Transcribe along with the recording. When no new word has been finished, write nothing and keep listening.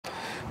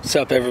What's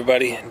up,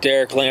 everybody?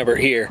 Derek Lambert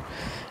here,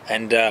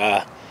 and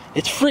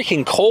it's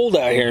freaking cold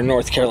out here in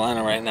North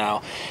Carolina right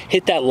now.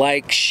 Hit that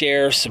like,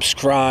 share,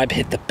 subscribe,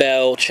 hit the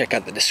bell, check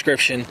out the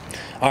description.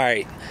 All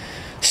right,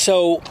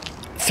 so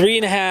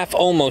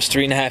almost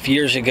three and a half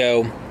years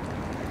ago,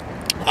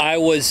 I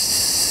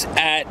was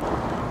at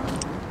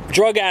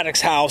drug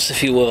addict's house,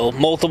 if you will,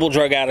 multiple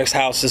drug addicts'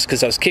 houses,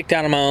 because I was kicked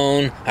out of my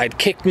own. I'd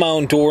kicked my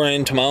own door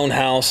into my own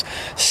house,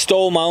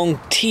 stole my own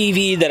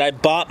TV that I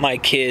bought my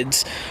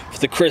kids for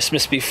the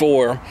Christmas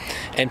before,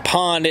 and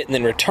pawned it and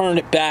then returned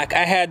it back.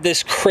 I had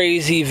this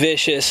crazy,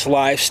 vicious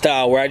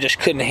lifestyle where I just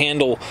couldn't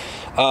handle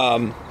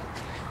the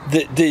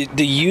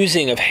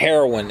using of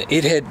heroin.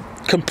 It had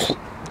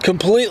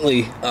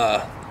completely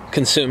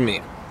consumed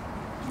me.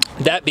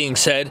 That being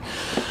said,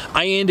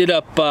 I ended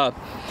up at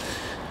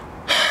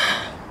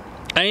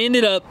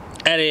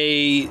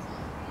a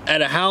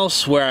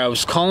house where I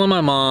was calling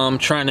my mom,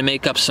 trying to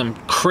make up some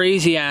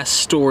crazy ass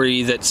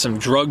story that some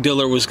drug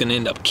dealer was going to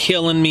end up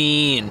killing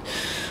me and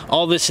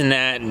all this and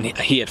that, and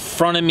he had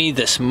fronted me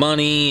this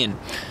money and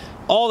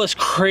all this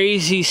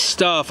crazy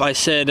stuff. I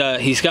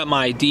said, he's got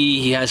my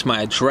ID, he has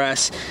my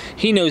address,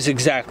 he knows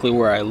exactly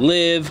where I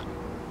live,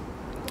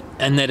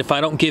 and that if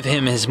I don't give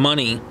him his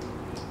money,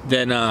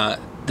 then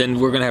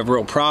we're gonna have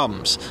real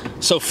problems.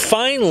 So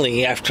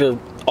finally, after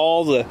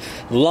all the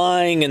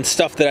lying and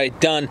stuff that I'd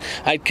done,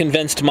 I'd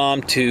convinced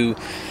Mom to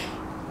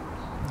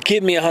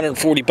give me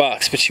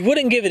 $140, but she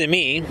wouldn't give it to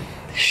me.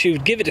 She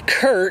would give it to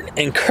Kurt,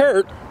 and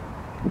Kurt,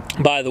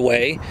 by the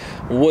way,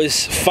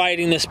 was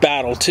fighting this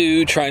battle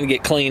too, trying to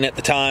get clean at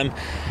the time,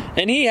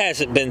 and he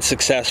hasn't been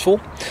successful.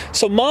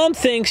 So Mom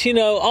thinks, you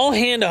know, I'll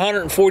hand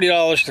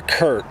 $140 to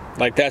Kurt,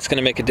 like that's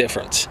gonna make a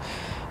difference.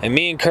 And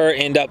me and Kurt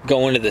end up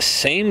going to the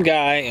same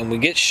guy, and we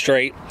get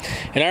straight.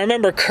 And I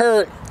remember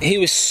Kurt, he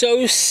was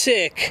so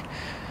sick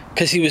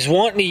because he was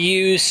wanting to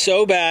use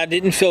so bad,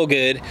 didn't feel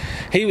good.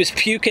 He was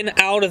puking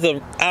out of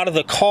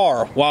the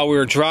car while we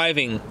were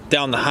driving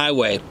down the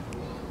highway.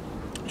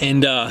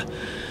 And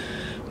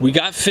we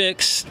got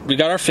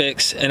our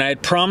fix, and I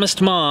had promised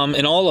Mom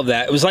and all of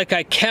that. It was like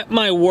I kept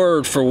my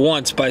word for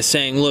once by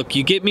saying, look,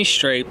 you get me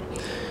straight,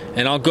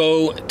 and I'll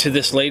go to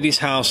this lady's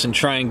house and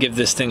try and give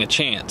this thing a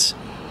chance.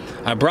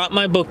 I brought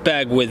my book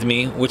bag with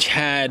me, which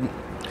had,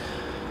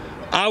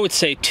 I would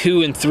say,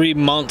 2 and 3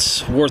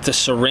 months worth of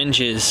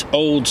syringes,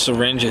 old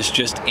syringes,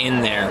 just in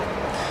there.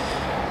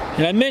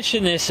 And I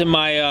mentioned this in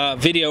my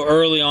video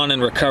early on in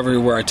recovery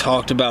where I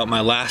talked about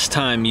my last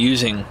time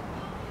using.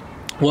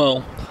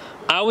 Well,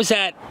 I was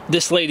at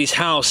this lady's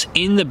house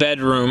in the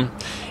bedroom,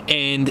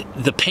 and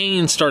the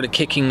pain started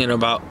kicking in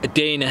about a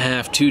day and a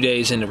half, 2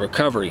 days into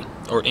recovery,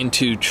 or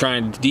into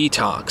trying to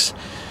detox.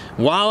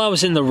 While I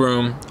was in the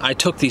room, I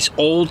took these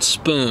old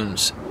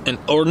spoons,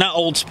 or not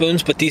old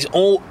spoons, but these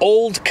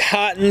old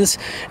cottons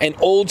and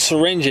old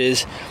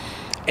syringes,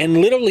 and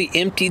literally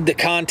emptied the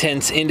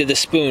contents into the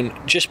spoon.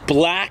 Just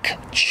black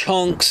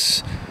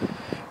chunks,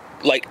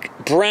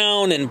 like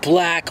brown and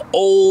black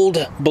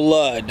old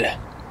blood.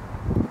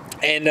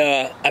 And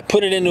I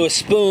put it into a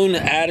spoon,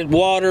 added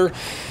water,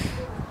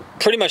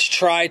 pretty much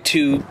tried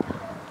to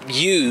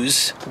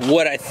use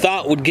what I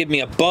thought would give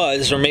me a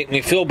buzz or make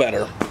me feel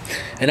better.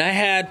 And I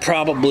had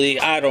probably,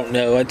 I don't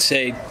know, I'd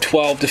say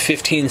 12 to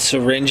 15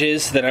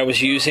 syringes that I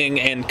was using,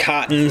 and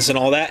cottons and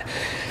all that.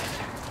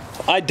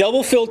 I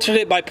double filtered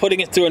it by putting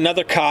it through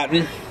another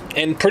cotton,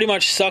 and pretty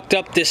much sucked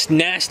up this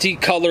nasty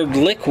colored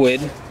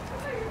liquid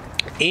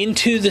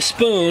into the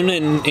spoon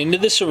and into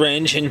the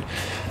syringe and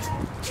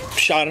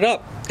shot it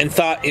up and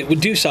thought it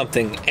would do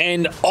something.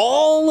 And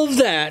all of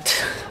that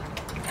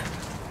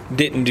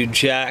didn't do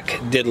jack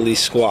diddly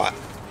squat.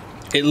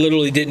 It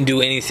literally didn't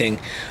do anything.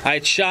 I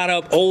had shot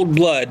up old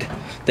blood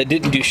that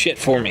didn't do shit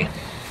for me.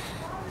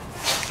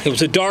 It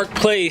was a dark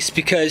place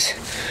because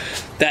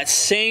that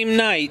same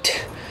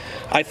night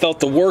I felt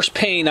the worst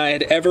pain I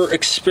had ever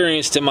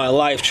experienced in my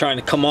life trying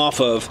to come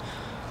off of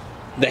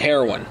the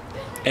heroin.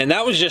 And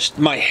that was just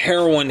my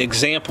heroin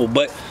example,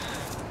 but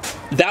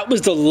that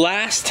was the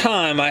last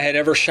time I had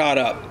ever shot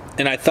up,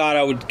 and I thought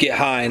I would get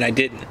high, and I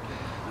didn't.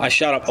 I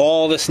shot up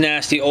all this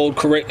nasty old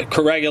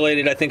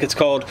coagulated, I think it's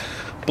called,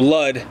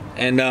 blood,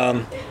 and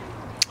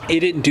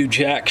it didn't do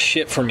jack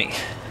shit for me.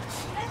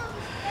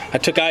 I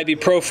took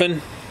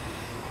ibuprofen,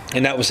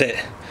 and that was it.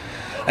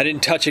 I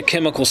didn't touch a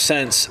chemical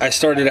sense. I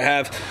started to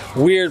have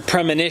weird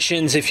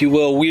premonitions, if you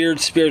will, weird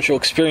spiritual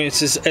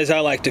experiences, as I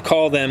like to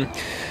call them,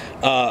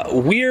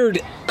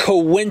 weird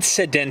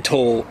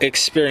coincidental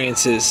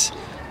experiences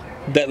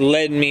that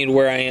led me to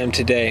where I am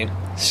today.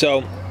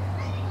 So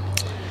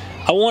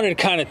I wanted to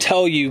kind of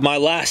tell you my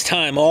last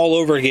time all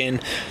over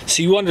again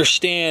so you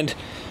understand.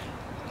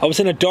 I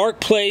was in a dark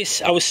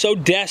place. I was so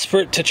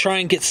desperate to try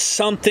and get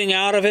something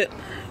out of it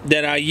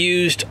that I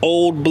used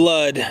old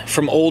blood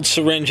from old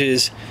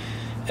syringes,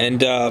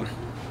 and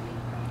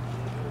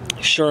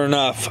sure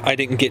enough, I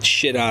didn't get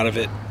shit out of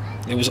it.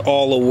 It was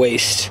all a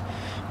waste.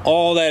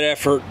 All that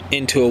effort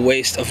into a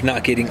waste of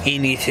not getting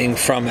anything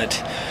from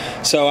it.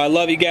 So I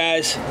love you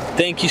guys.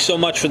 Thank you so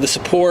much for the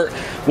support.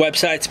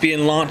 Website's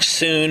being launched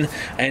soon,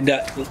 and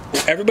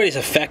everybody's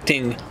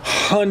affecting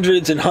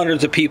hundreds and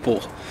hundreds of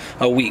people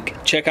a week.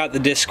 Check out the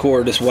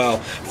Discord as well.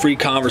 Free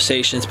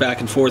conversations back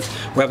and forth.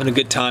 We're having a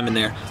good time in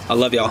there. I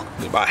love y'all.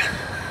 Goodbye.